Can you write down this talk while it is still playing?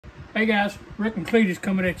Hey guys, Rick and Cletus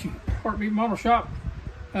coming at you. Heartbeat Model Shop.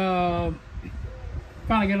 Finally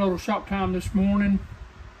got a little shop time this morning.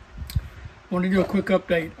 Want to do a quick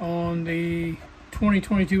update on the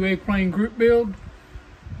 2022 A-Plane group build,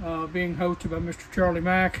 being hosted by Mr. Charlie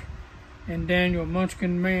Mack and Daniel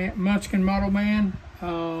Munchkin Model Man.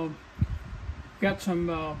 Got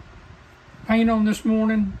some paint on this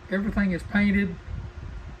morning. Everything is painted.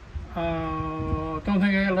 Don't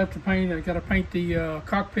think I got left to paint. I got to paint the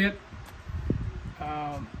cockpit.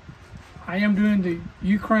 I am doing the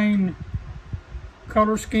Ukraine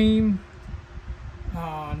color scheme.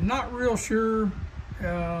 Not real sure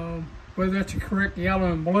whether that's the correct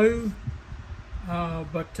yellow and blue,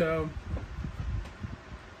 but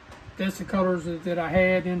that's the colors that I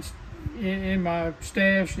had in my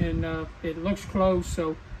stash, and it looks close,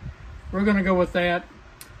 so we're going to go with that.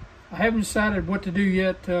 I haven't decided what to do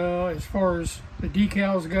yet as far as the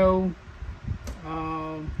decals go.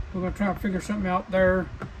 We're going to try to figure something out there.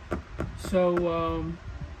 So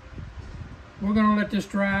we're going to let this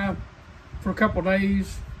dry for a couple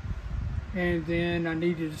days, and then I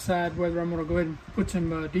need to decide whether I'm going to go ahead and put some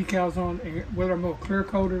decals on, whether I'm going to clear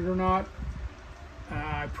coat it or not.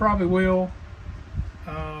 I probably will.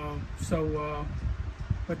 But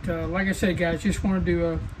like I said, guys, just wanted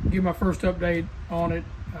to give my first update on it.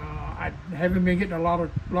 I haven't been getting a lot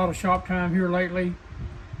of shop time here lately,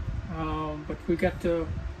 but we got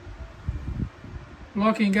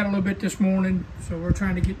lucky and got a little bit this morning, so we're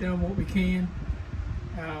trying to get done what we can.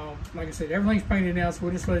 Like I said, everything's painted now, so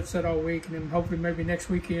we'll just let it set all week, and then hopefully maybe next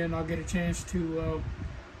weekend I'll get a chance to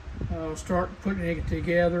start putting it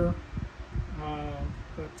together.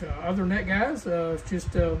 But other than that, guys, it's just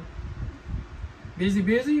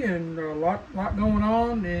busy and a lot going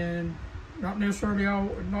on, and not necessarily a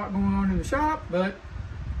lot going on in the shop, but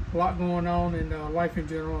a lot going on in life in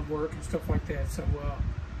general and work and stuff like that. So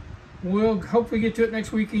we'll hopefully get to it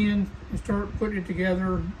next weekend and start putting it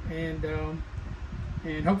together, and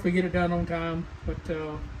hopefully get it done on time. But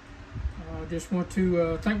I just want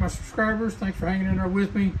to thank my subscribers. Thanks for hanging in there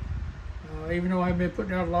with me. Even though I've been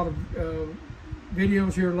putting out a lot of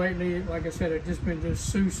videos here lately, like I said, I've just been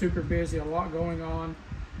super busy, a lot going on.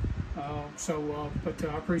 But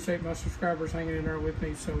I appreciate my subscribers hanging in there with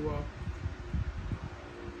me. So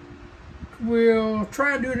we'll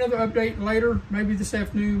try and do another update later, maybe this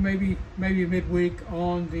afternoon, maybe midweek,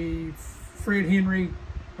 on the Fred Henry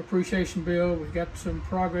appreciation bill. We got some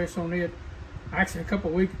progress on it. Actually, a couple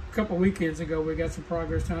weekends ago, we got some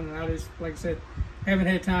progress done, and I just, like I said, haven't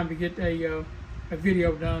had time to get a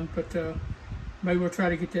video done, but maybe we'll try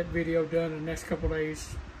to get that video done in the next couple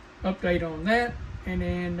days. Update on that, and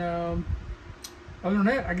then other than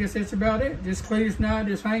that, I guess that's about it. Just Cletus and I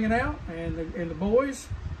just hanging out, and the boys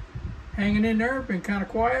hanging in there. Been kind of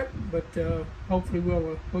quiet, but hopefully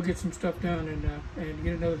we'll get some stuff done and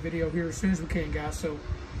get another video here as soon as we can, guys. So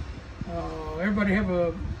everybody have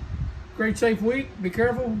a great, safe week. Be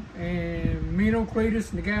careful, and me and old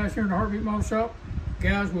Cletus and the guys here in the Heartbeat Model Shop,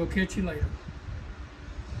 guys, we'll catch you later.